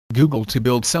Google to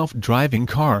build self-driving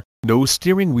car, no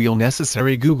steering wheel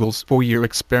necessary. Google's 4-year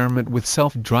experiment with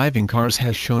self-driving cars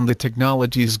has shown the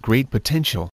technology's great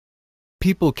potential.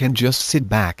 People can just sit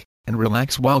back and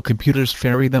relax while computers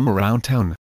ferry them around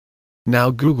town.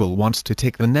 Now Google wants to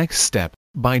take the next step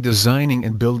by designing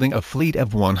and building a fleet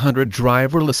of 100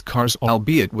 driverless cars,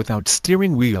 albeit without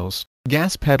steering wheels,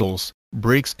 gas pedals,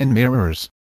 brakes and mirrors.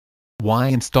 Why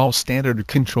install standard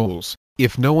controls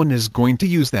if no one is going to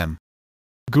use them?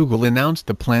 Google announced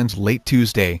the plans late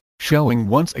Tuesday, showing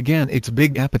once again its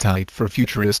big appetite for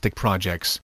futuristic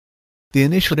projects. The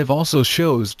initiative also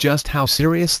shows just how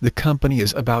serious the company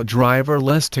is about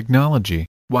driverless technology,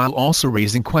 while also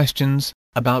raising questions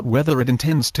about whether it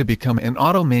intends to become an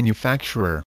auto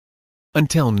manufacturer.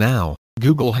 Until now,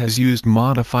 Google has used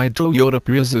modified Toyota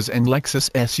Priuses and Lexus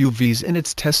SUVs in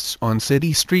its tests on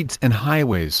city streets and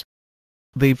highways.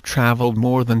 They've traveled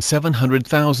more than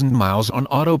 700,000 miles on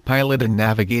autopilot and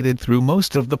navigated through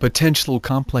most of the potential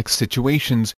complex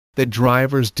situations that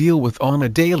drivers deal with on a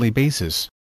daily basis.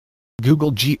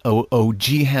 Google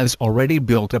GOOG has already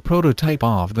built a prototype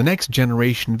of the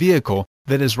next-generation vehicle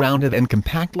that is rounded and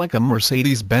compact like a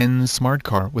Mercedes-Benz smart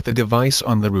car with a device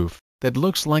on the roof that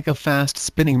looks like a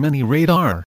fast-spinning mini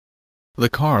radar. The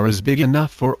car is big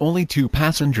enough for only 2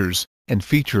 passengers, and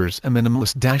features a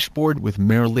minimalist dashboard with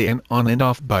merely an on and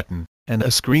off button, and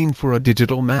a screen for a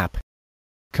digital map.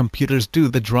 Computers do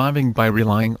the driving by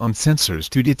relying on sensors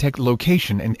to detect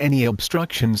location and any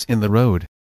obstructions in the road.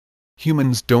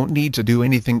 Humans don't need to do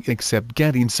anything except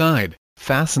get inside,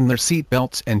 fasten their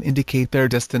seatbelts and indicate their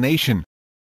destination.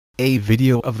 A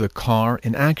video of the car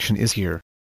in action is here.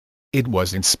 It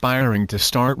was inspiring to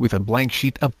start with a blank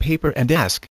sheet of paper and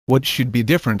ask, what should be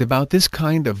different about this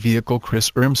kind of vehicle?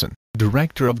 Chris Urmson,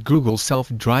 director of Google's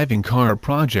self-driving car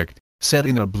project, said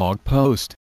in a blog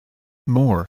post.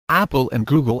 More, Apple and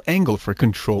Google angle for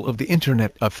control of the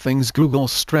Internet of Things. Google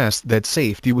stressed that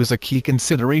safety was a key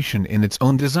consideration in its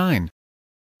own design.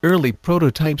 Early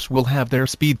prototypes will have their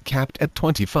speed capped at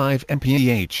 25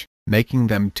 mph, making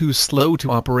them too slow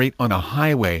to operate on a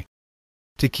highway.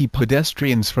 To keep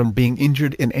pedestrians from being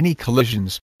injured in any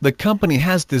collisions, the company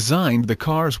has designed the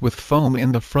cars with foam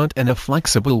in the front and a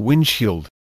flexible windshield.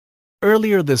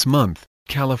 Earlier this month,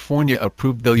 California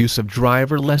approved the use of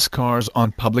driverless cars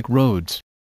on public roads.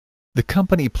 The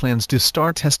company plans to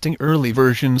start testing early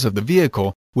versions of the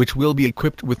vehicle, which will be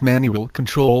equipped with manual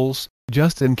controls,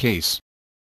 just in case.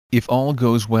 If all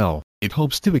goes well, it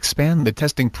hopes to expand the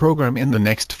testing program in the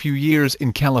next few years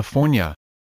in California.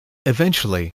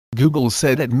 Eventually, Google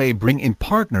said it may bring in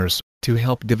partners to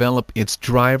help develop its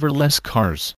driverless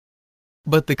cars.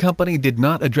 But the company did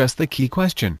not address the key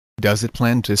question: does it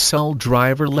plan to sell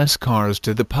driverless cars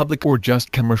to the public or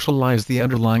just commercialize the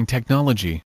underlying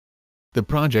technology? The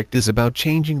project is about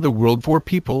changing the world for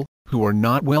people who are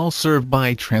not well served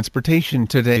by transportation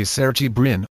today. Sergey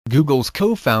Brin, Google's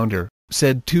co-founder,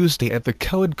 said Tuesday at the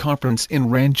Code conference in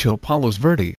Rancho Palos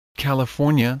Verdes,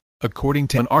 California, according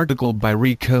to an article by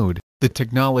Recode, the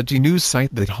technology news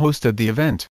site that hosted the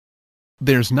event.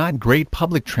 There's not great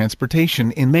public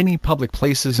transportation in many public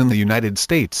places in the United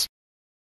States,